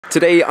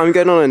Today I'm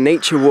going on a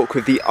nature walk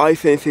with the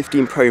iPhone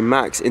 15 Pro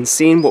Max and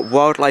seeing what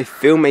wildlife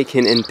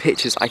filmmaking and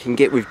pictures I can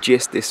get with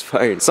just this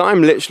phone. So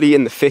I'm literally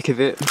in the thick of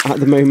it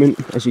at the moment,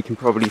 as you can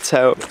probably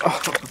tell.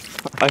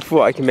 I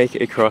thought I could make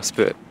it across,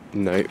 but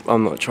no,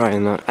 I'm not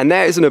trying that. And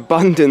there is an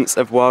abundance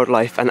of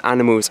wildlife and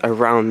animals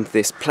around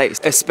this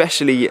place,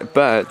 especially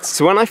birds.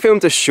 So when I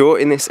filmed a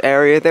short in this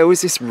area, there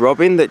was this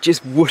robin that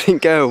just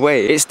wouldn't go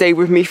away. It stayed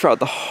with me throughout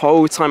the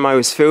whole time I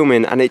was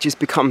filming, and it just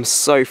becomes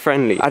so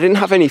friendly. I didn't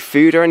have any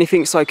food or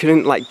anything, so I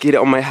couldn't like get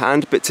it on my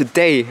hand, but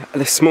today,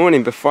 this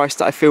morning, before I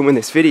started filming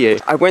this video,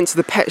 I went to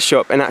the pet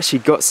shop and actually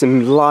got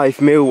some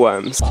live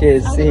mealworms.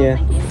 Cheers, see ya.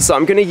 So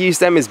I'm gonna use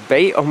them as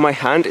bait on my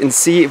hand and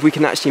see if we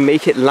can actually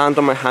make it land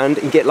on my hand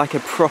and get like a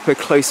proper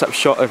close-up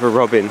shot of a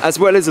robin, as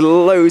well as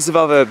loads of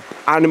other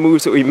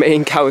animals that we may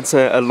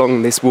encounter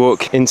along this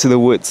walk into the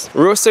woods.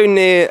 We're also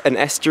near an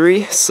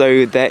estuary,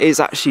 so there is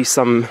actually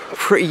some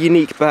pretty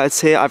unique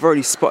birds here. I've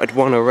already spotted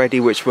one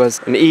already, which was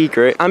an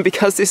egret, and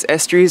because this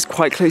estuary is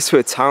quite close to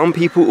a town,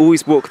 people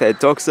always walk their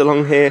dogs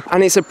along here,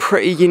 and it's a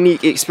pretty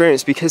unique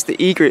experience because the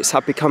egrets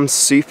have become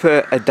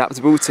super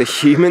adaptable to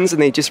humans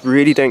and they just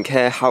really don't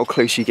care how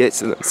close you get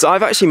to them. So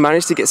I've actually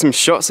managed to get some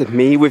shots of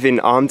me within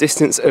arm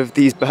distance of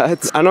these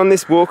birds, and on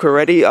this walk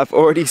already, I've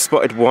already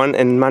spotted one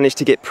and managed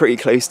to get pretty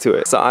close to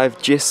it. So I've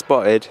just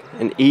spotted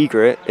an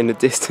egret in the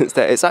distance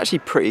there. It's actually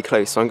pretty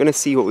close, so I'm gonna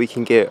see what we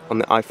can get on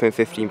the iPhone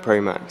 15 Pro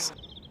Max.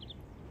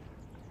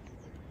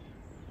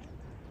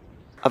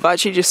 I've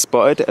actually just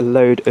spotted a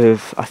load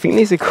of, I think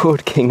these are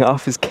called King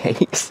Arthur's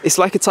cakes. It's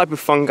like a type of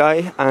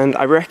fungi, and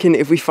I reckon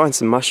if we find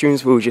some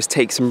mushrooms, we'll just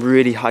take some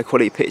really high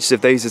quality pictures of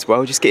those as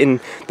well, just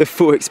getting the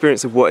full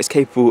experience of what is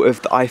capable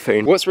of the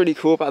iPhone. What's really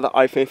cool about the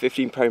iPhone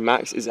 15 Pro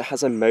Max is it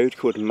has a mode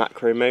called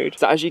macro mode.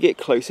 So as you get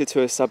closer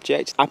to a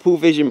subject, Apple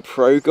Vision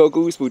Pro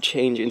goggles will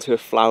change into a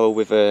flower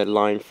with a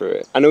line through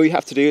it. And all you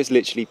have to do is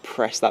literally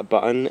press that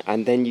button,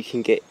 and then you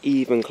can get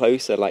even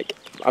closer. Like,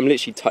 I'm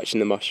literally touching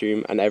the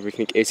mushroom and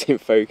everything is in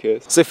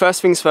focus. So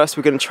first things first,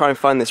 we're going to try and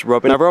find this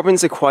robin. Now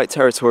robins are quite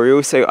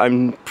territorial, so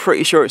I'm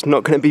pretty sure it's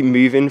not going to be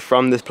moving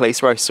from this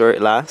place where I saw it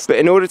last. But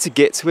in order to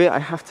get to it, I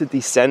have to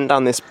descend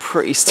down this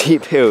pretty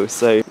steep hill,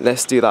 so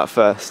let's do that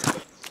first.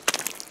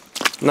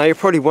 Now you're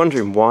probably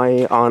wondering,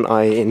 why aren't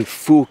I in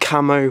full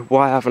camo?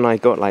 Why haven't I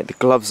got like the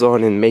gloves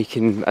on and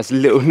making as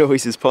little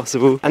noise as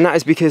possible? And that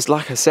is because,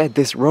 like I said,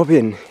 this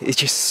robin is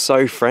just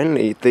so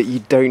friendly that you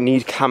don't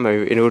need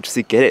camo in order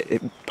to get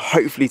it.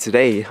 Hopefully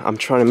today I'm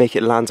trying to make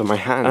it land on my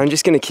hand. I'm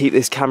just going to keep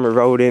this camera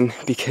rolling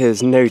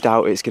because no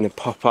doubt it's going to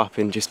pop up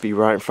and just be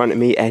right in front of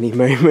me any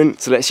moment.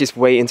 So let's just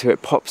wait until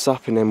it pops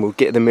up, and then we'll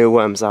get the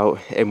mealworms out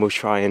and we'll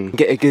try and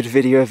get a good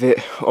video of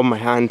it on my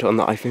hand on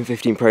the iPhone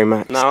 15 Pro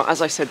Max. Now,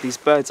 as I said, these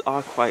birds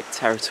are quite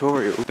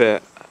territorial,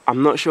 but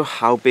I'm not sure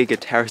how big a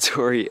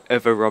territory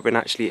of a robin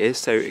actually is,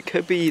 so it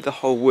could be the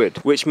whole wood,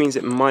 which means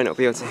it might not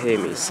be able to hear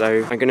me.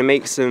 So I'm gonna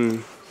make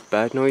some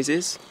bird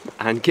noises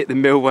and get the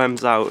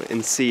mealworms out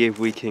and see if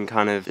we can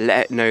kind of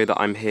let it know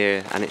that I'm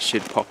here, and it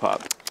should pop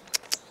up.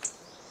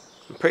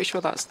 I'm pretty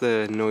sure that's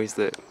the noise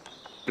that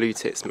blue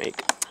tits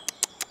make.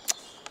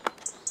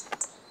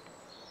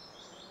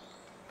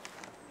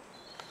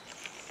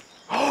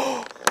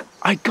 Oh,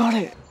 I got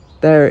it!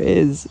 There it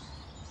is.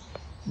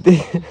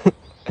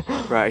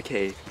 Right,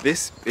 okay,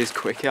 this is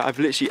quicker. I've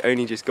literally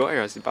only just got here.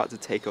 I was about to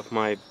take off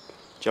my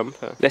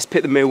jumper. Let's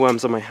put the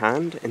mealworms on my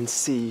hand and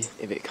see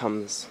if it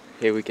comes.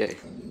 Here we go.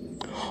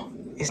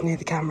 It's near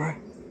the camera.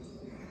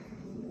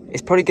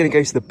 It's probably gonna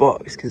go to the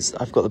box because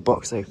I've got the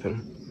box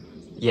open.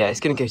 Yeah, it's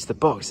gonna go to the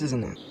box,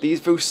 isn't it?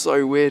 These feel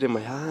so weird in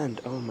my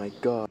hand. Oh my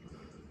god.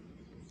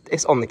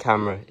 It's on the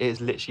camera. It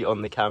is literally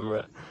on the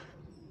camera.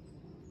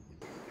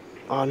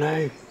 Oh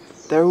no,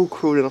 they're all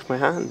crawling off my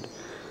hand.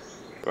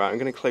 Right, I'm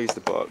gonna close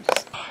the box.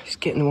 Oh, he's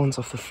getting the ones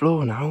off the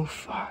floor now,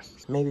 fuck.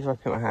 Maybe if I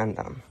put my hand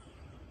down.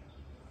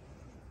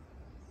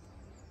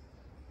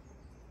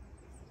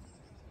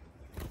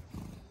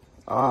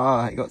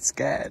 Ah, I got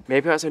scared.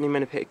 Maybe I was only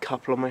meant to put a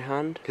couple on my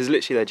hand, because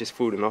literally they're just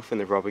falling off and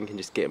the robin can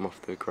just get them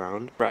off the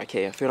ground. Right,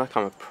 okay, I feel like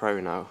I'm a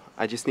pro now.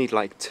 I just need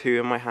like 2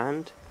 in my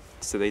hand,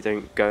 so they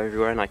don't go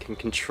everywhere and I can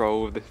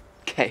control the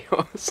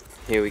chaos.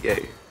 Here we go.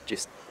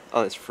 Just,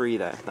 oh, there's 3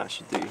 there, that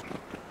should do.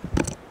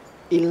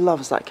 He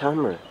loves that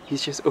camera.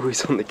 He's just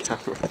always on the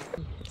camera.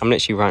 I'm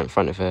literally right in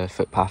front of a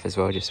footpath as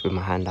well, just with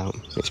my hand out.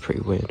 It's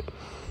pretty weird.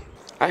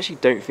 I actually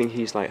don't think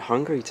he's like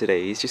hungry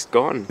today. He's just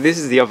gone. This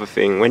is the other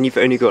thing. When you've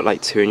only got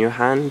like 2 in your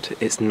hand,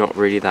 it's not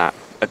really that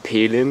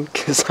appealing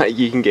because like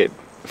you can get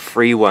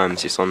 3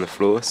 worms just on the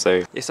floor.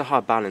 So it's a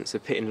hard balance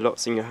of putting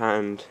lots in your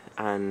hand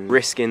and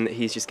risking that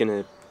he's just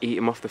gonna eat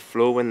them off the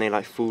floor when they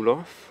like fall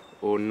off,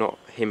 or not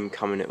him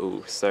coming at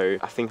all. So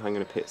I think I'm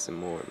gonna put some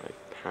more in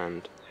my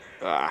hand.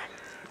 Ah.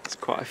 It's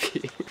quite a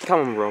few. Come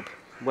on, Rob.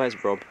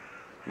 Where's Rob?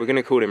 We're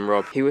gonna call him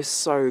Rob. He was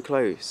so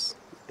close,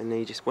 and then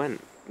he just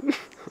went.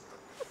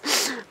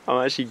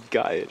 I'm actually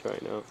gutted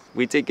right now.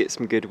 We did get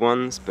some good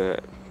ones,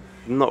 but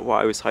not what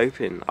I was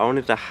hoping. I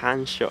wanted a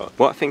hand shot.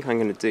 What I think I'm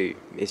gonna do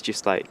is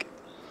just like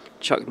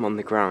chuck them on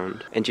the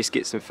ground and just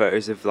get some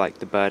photos of like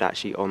the bird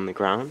actually on the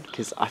ground,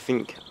 because I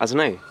don't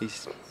know,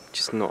 he's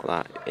just not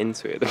that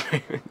into it at the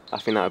moment. I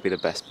think that would be the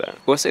best bet.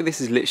 Also,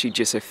 this is literally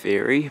just a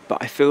theory, but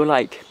I feel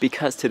like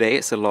because today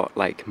it's a lot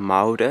like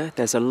milder,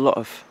 there's a lot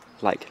of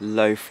like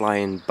low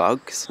flying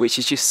bugs, which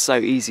is just so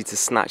easy to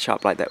snatch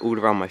up. Like they're all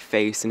around my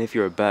face, and if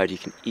you're a bird you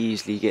can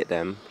easily get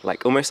them,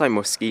 like almost like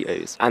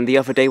mosquitoes. And the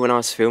other day when I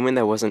was filming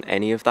there wasn't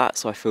any of that,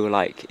 so I feel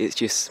like it's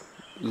just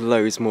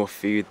loads more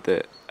food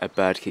that a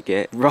bird could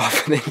get, rather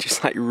than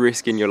just like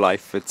risking your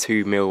life for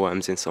 2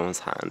 mealworms in someone's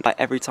hand. Like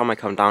every time I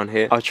come down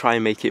here I'll try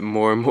and make it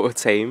more and more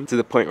tame, to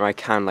the point where I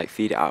can like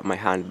feed it out of my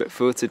hand. But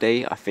for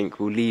today I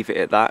think we'll leave it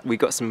at that. We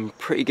got some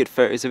pretty good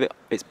photos of it.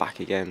 It's back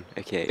again,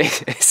 okay.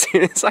 As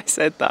soon as I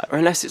said that, or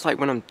unless it's like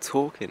when I'm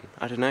talking,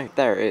 I don't know.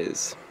 There it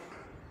is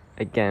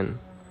again.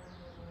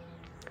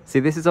 See,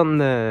 this is on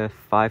the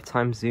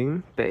 5x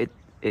zoom, but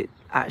it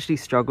actually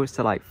struggles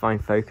to like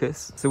find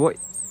focus. So what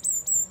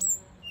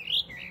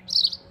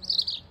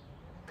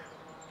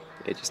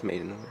it just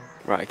made a noise.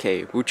 Right,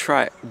 okay, we'll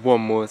try it one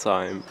more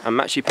time.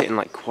 I'm actually putting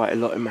like quite a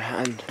lot in my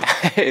hand.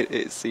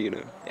 It's, you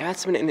know, it had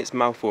something in its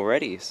mouth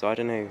already, so I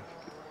don't know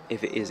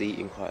if it is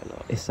eating quite a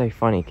lot. It's so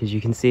funny because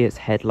you can see its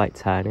head like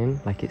turning,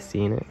 like it's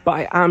seeing it. But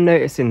I am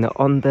noticing that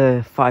on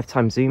the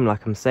 5x zoom,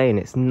 like I'm saying,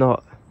 it's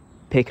not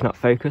picking up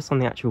focus on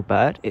the actual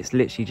bird. It's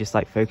literally just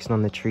like focusing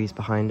on the trees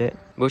behind it.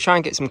 We'll try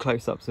and get some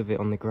close-ups of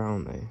it on the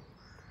ground though.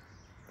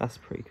 That's a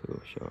pretty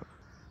cool shot.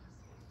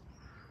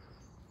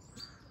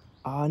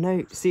 Oh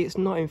no, see, it's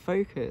not in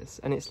focus,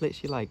 and it's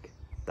literally like,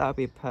 that would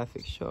be a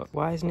perfect shot.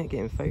 Why isn't it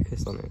getting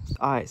focus on it?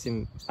 Ah, it's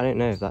in, I don't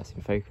know if that's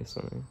in focus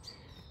on it.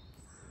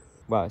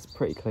 Well, it's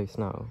pretty close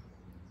now.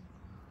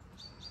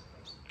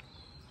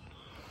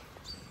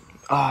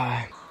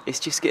 Ah,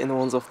 it's just getting the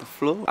ones off the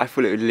floor. I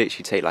thought it would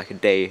literally take like a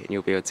day and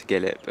you'll be able to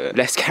get it, but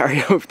let's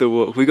carry on with the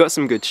walk. We got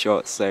some good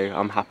shots, so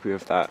I'm happy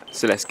with that.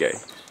 So let's go.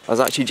 I was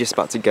actually just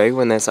about to go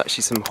when there's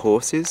actually some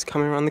horses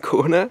coming around the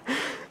corner.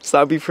 So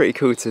that'd be pretty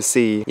cool to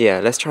see. Yeah,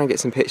 let's try and get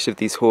some pictures of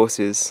these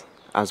horses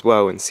as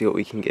well and see what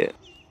we can get.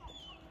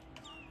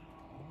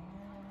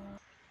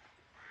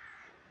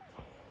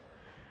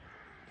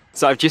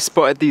 So I've just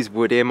spotted these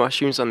wood ear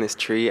mushrooms on this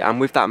tree, and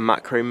with that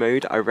macro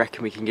mode I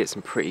reckon we can get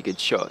some pretty good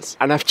shots.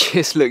 And I've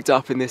just looked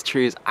up and this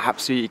tree is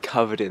absolutely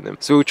covered in them.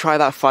 So we'll try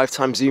that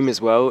 5x zoom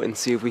as well and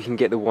see if we can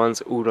get the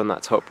ones all on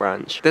that top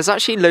branch. There's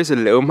actually loads of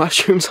little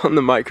mushrooms on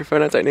the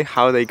microphone. I don't know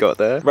how they got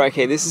there. Right,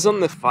 okay, this is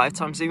on the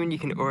 5x zoom and you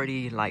can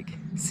already like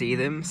see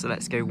them. So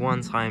let's go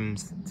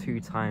 1x,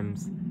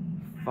 2x,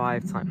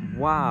 5x.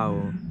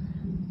 Wow.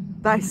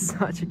 That is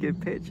such a good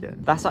picture.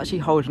 That's actually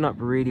holding up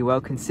really well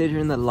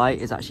considering the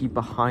light is actually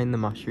behind the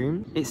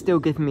mushroom. It's still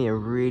giving me a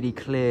really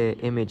clear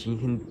image and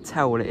you can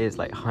tell what it is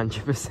like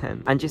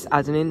 100%. And just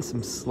adding in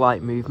some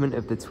slight movement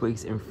of the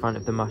twigs in front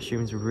of the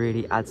mushrooms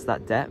really adds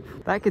that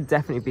depth. That could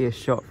definitely be a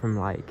shot from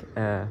like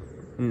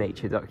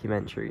nature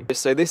documentary.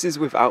 So this is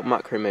without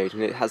macro mode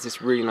and it has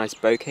this really nice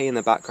bokeh in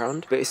the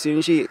background, but as soon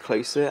as you get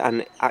closer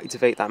and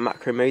activate that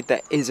macro mode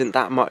there isn't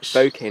that much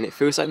bokeh and it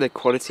feels like the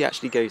quality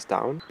actually goes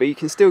down, but you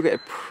can still get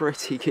a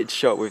pretty good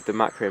shot with the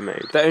macro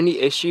mode. The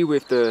only issue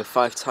with the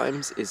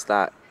 5x is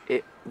that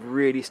it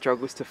really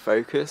struggles to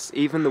focus.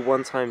 Even the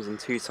 1x and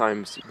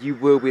 2x, you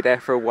will be there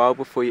for a while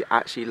before you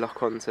actually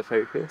lock on to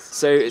focus.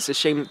 So it's a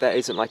shame that there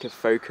isn't like a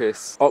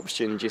focus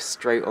option just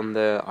straight on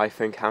the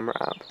iPhone camera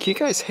app. Can you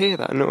guys hear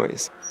that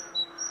noise?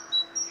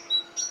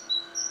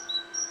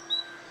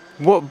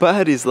 What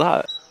bird is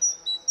that?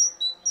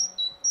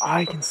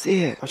 I can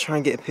see it. I'll try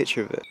and get a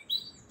picture of it.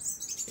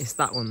 It's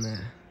that one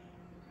there.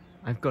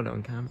 I've got it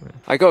on camera.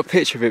 I got a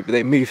picture of it, but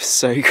they move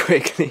so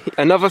quickly.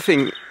 Another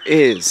thing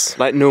is,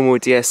 like normal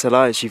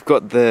DSLRs, you've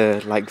got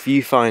the like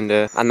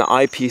viewfinder and the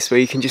eyepiece where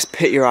you can just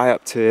put your eye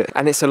up to it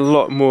and it's a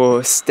lot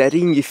more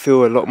steady and you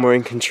feel a lot more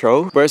in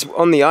control. Whereas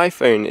on the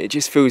iPhone, it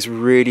just feels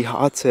really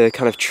hard to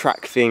kind of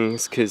track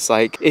things because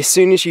like as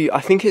soon as you,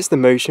 I think it's the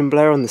motion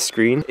blur on the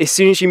screen, as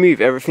soon as you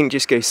move, everything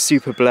just goes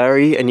super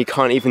blurry and you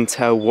can't even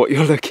tell what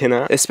you're looking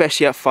at,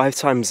 especially at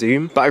 5x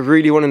zoom. But I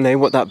really want to know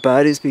what that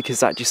bird is because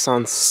that just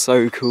sounds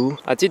so cool.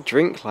 I did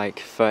drink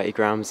like 30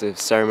 grams of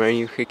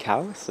ceremonial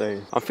cacao,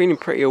 so I'm feeling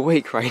pretty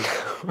awake right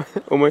now.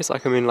 Almost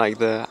like I'm in like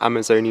the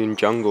Amazonian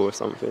jungle or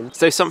something.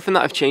 So something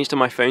that I've changed on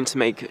my phone to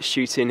make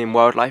shooting in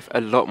wildlife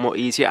a lot more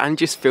easier and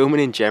just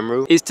filming in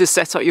general is to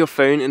set up your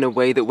phone in a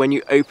way that when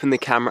you open the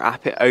camera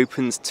app, it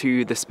opens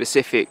to the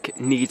specific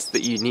needs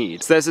that you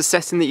need. So there's a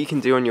setting that you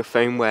can do on your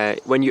phone where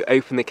when you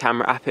open the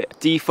camera app, it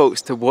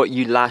defaults to what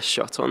you last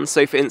shot on.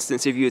 So for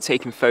instance, if you were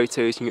taking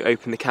photos and you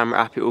open the camera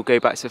app, it will go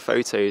back to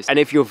photos. And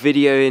if you're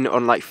videoing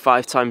on like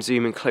 5x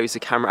zoom and close the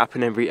camera app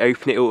and then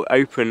reopen it, will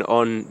open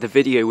on the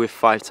video with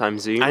 5x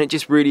zoom, and it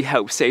just really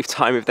helps save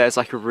time. If there's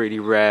like a really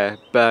rare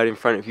bird in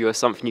front of you or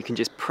something, you can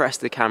just press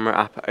the camera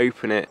app,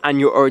 open it, and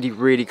you're already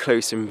really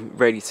close and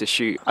ready to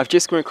shoot. I've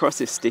just come across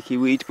this sticky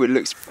weed which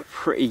looks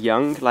pretty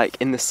young. Like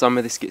in the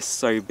summer this gets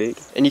so big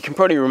and you can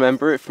probably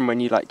remember it from when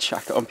you like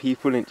chuck it on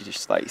people and it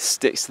just like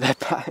sticks to their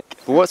back.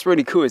 But what's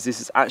really cool is this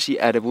is actually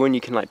edible and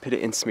you can like put it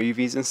in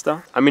smoothies and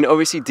stuff. I mean,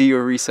 obviously do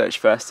your research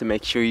first to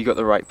make sure you got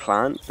the right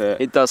plant, but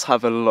it does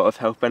have a lot of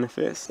health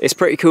benefits. It's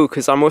pretty cool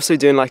because I'm also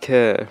doing like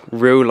a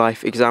real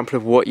life example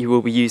of what you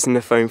will be using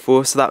the phone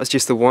for. So that was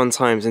just the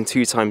 1x and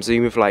 2x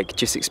zoom of like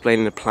just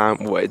explaining the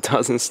plant, what it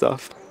does and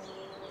stuff.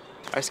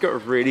 I just got a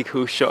really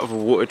cool shot of a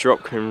water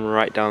drop coming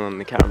right down on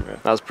the camera.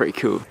 That was pretty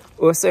cool.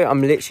 Also,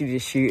 I'm literally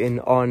just shooting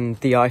on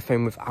the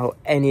iPhone without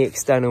any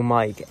external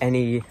mic,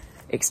 any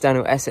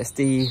external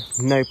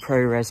SSD, no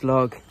ProRes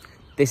log.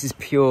 This is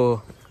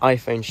pure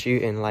iPhone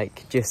shooting,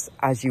 like just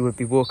as you would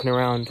be walking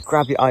around,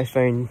 grab your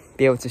iPhone,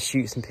 be able to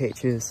shoot some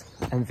pictures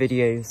and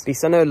videos.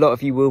 Because I know a lot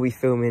of you will be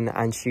filming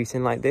and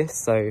shooting like this,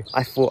 so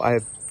I thought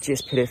I'd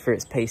just put it through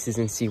its paces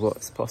and see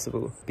what's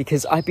possible.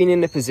 Because I've been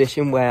in a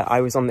position where I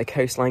was on the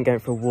coastline going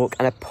for a walk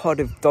and a pod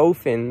of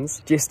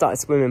dolphins just started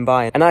swimming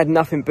by, and I had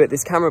nothing but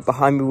this camera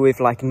behind me with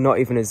like not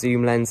even a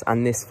zoom lens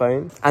and this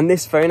phone. And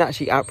this phone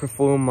actually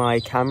outperformed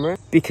my camera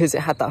because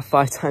it had that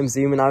 5x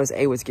zoom, and I was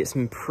able to get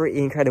some pretty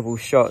incredible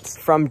shots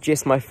from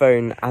just my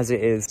phone as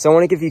it is. So I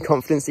want to give you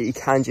confidence that you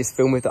can just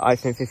film with the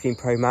iPhone 15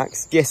 Pro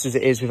Max just as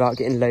it is without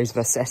getting loads of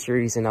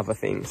accessories and other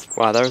things.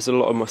 Wow, there's a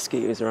lot of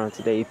mosquitoes around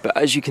today, but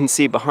as you can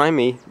see behind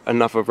me,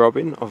 another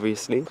robin,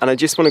 obviously. And I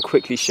just want to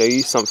quickly show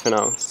you something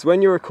else. So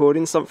when you're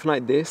recording something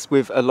like this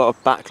with a lot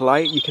of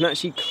backlight, you can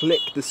actually click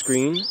the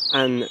screen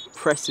and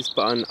press this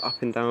button up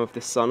and down with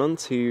the sun on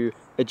to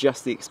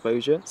adjust the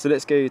exposure. So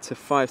let's go to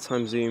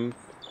 5x zoom.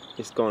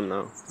 It's gone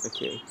now.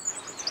 Okay.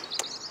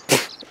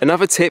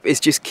 Another tip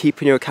is just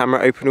keeping your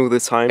camera open all the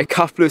time. A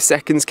couple of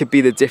seconds could be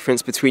the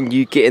difference between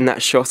you getting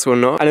that shot or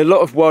not. And a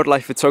lot of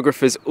wildlife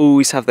photographers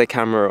always have their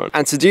camera on.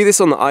 And to do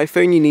this on the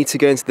iPhone, you need to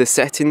go into the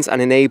settings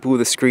and enable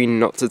the screen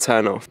not to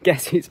turn off.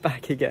 Guess who's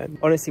back again?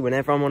 Honestly,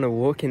 whenever I'm on a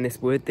walk in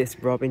this wood, this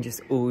robin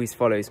just always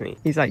follows me.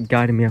 He's like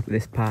guiding me up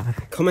this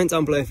path. Comment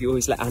down below if you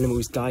always let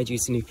animals guide you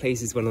to new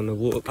places when on a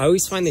walk. I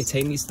always find they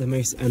take me to the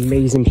most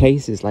amazing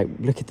places. Like,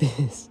 look at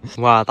this.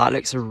 Wow, that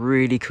looks a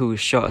really cool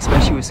shot,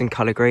 especially with some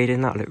color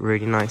grading. That looked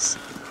really nice.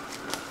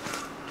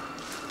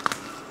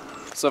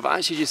 So I've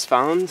actually just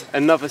found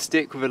another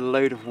stick with a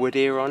load of wood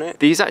ear on it.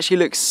 These actually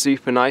look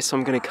super nice, so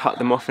I'm going to cut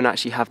them off and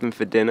actually have them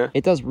for dinner.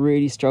 It does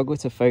really struggle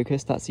to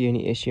focus. That's the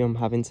only issue I'm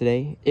having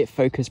today. It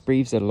focus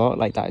breathes a lot,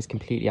 like that is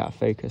completely out of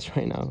focus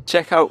right now.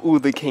 Check out all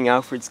the King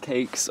Alfred's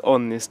cakes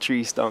on this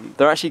tree stump.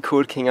 They're actually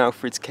called King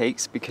Alfred's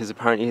cakes because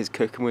apparently his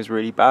cooking was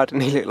really bad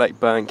and they look like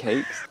burnt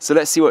cakes. So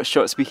let's see what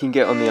shots we can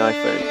get on the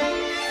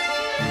iPhone.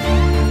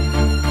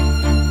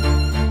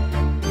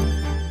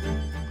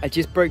 I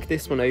just broke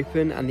this one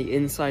open and the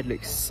inside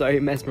looks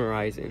so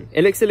mesmerizing.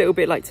 It looks a little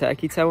bit like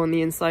turkey tail on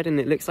the inside, and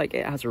it looks like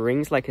it has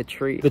rings like a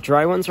tree. The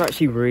dry ones are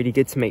actually really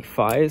good to make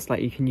fires,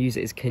 like you can use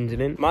it as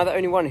kindling. Am I the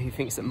only one who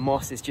thinks that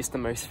moss is just the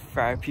most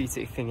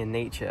therapeutic thing in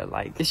nature?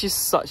 Like, it's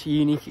just such a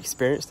unique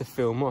experience to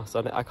feel moss.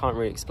 I can't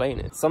really explain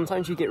it.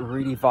 Sometimes you get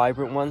really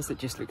vibrant ones that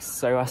just look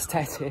so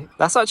aesthetic.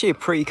 That's actually a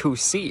pretty cool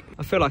seat.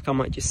 I feel like I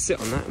might just sit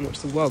on that and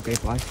watch the world go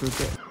by for a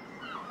bit.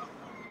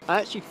 I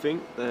actually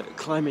think that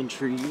climbing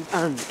trees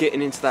and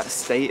getting into that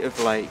state of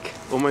like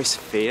almost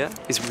fear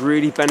is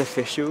really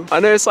beneficial.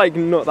 I know it's like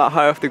not that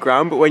high off the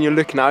ground, but when you're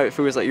looking out it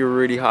feels like you're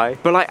really high.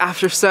 But like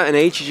after a certain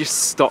age you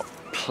just stop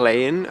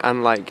playing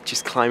and like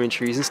just climbing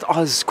trees and stuff. Oh,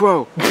 there's a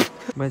squirrel.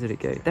 Where did it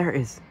go? There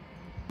it is.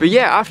 But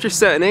yeah, after a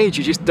certain age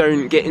you just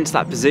don't get into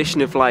that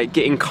position of like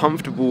getting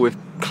comfortable with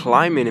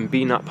climbing and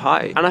being up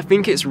high. And I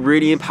think it's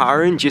really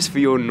empowering just for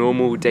your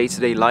normal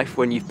day-to-day life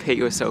when you put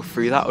yourself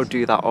through that or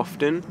do that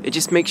often. It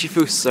just makes you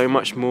feel so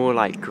much more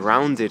like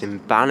grounded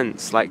and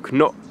balanced, like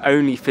not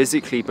only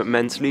physically but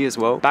mentally as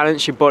well.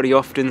 Balance your body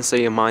often so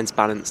your mind's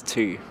balanced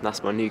too.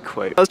 That's my new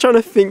quote. I was trying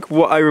to think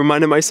what I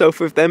reminded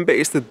myself of then, but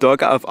it's the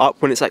dog out of Up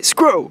when it's like,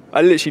 squirrel!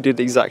 I literally did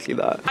exactly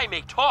that. I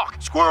may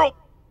talk, squirrel!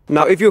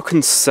 Now, if you're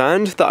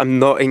concerned that I'm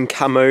not in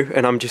camo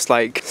and I'm just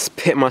like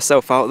putting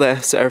myself out there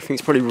so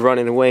everything's probably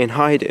running away and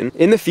hiding,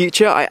 in the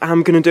future I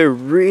am going to do a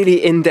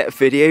really in-depth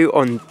video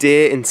on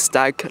deer and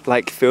stag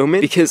like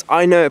filming, because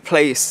I know a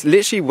place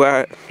literally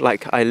where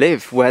like I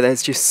live where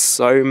there's just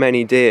so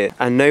many deer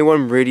and no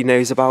one really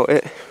knows about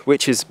it,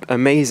 which is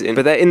amazing.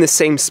 But they're in the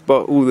same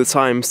spot all the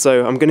time,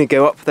 so I'm going to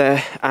go up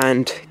there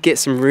and get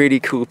some really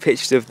cool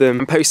pictures of them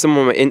and post them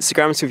on my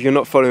Instagram. So if you're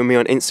not following me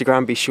on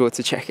Instagram, be sure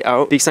to check it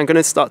out, because I'm going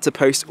to start to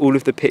post all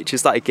of the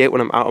pictures that I get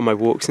when I'm out on my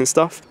walks and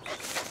stuff.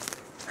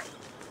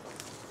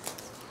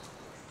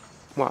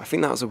 Wow, I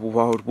think that was a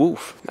wild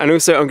wolf. And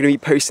also I'm going to be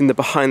posting the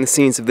behind the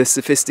scenes of the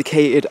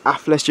sophisticated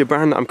athleisure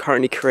brand that I'm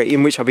currently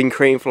creating, which I've been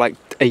creating for like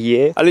a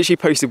year. I literally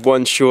posted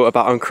one short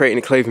about I'm creating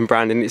a clothing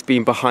brand and it's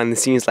been behind the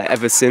scenes like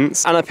ever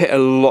since. And I put a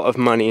lot of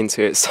money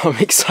into it, so I'm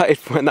excited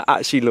for when that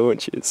actually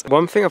launches.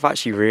 One thing I've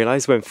actually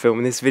realised when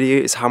filming this video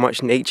is how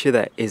much nature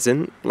there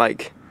isn't.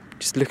 Like,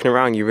 just looking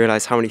around you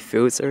realise how many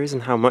fields there is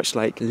and how much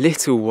like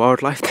little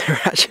wildlife there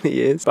actually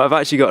is. But I've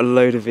actually got a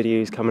load of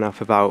videos coming up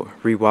about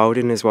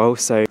rewilding as well,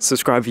 so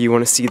subscribe if you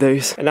want to see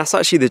those. And that's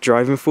actually the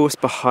driving force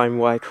behind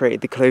why I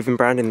created the clothing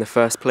brand in the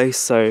first place.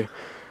 So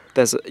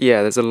there's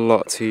a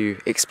lot to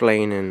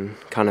explain and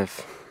kind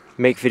of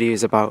make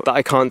videos about that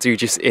I can't do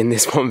just in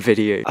this one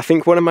video. I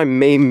think one of my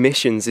main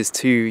missions is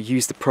to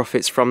use the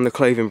profits from the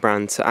clothing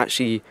brand to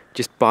actually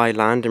just buy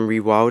land and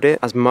rewild it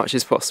as much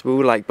as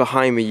possible. Like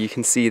behind me you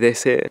can see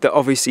this here that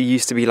obviously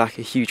used to be like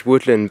a huge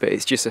woodland, but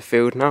it's just a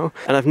field now,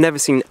 and I've never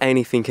seen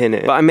anything in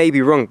it. But I may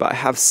be wrong, but I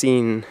have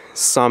seen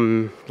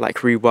some like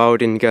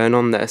rewilding going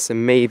on there, so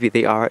maybe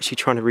they are actually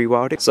trying to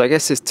rewild it. So I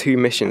guess there's two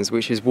missions,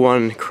 which is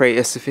one, create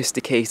a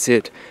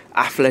sophisticated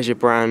athleisure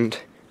brand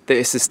that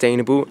is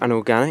sustainable and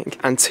organic,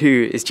 and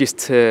two is just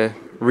to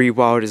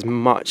rewild as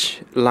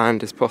much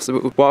land as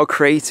possible while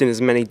creating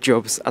as many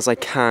jobs as I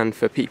can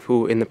for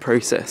people in the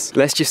process.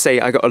 Let's just say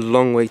I got a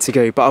long way to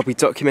go, but I'll be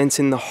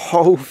documenting the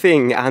whole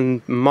thing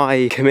and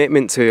my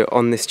commitment to it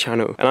on this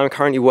channel. And I'm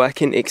currently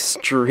working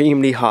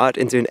extremely hard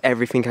and doing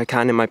everything I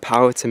can in my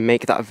power to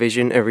make that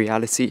vision a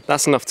reality.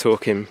 That's enough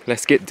talking,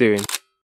 let's get doing.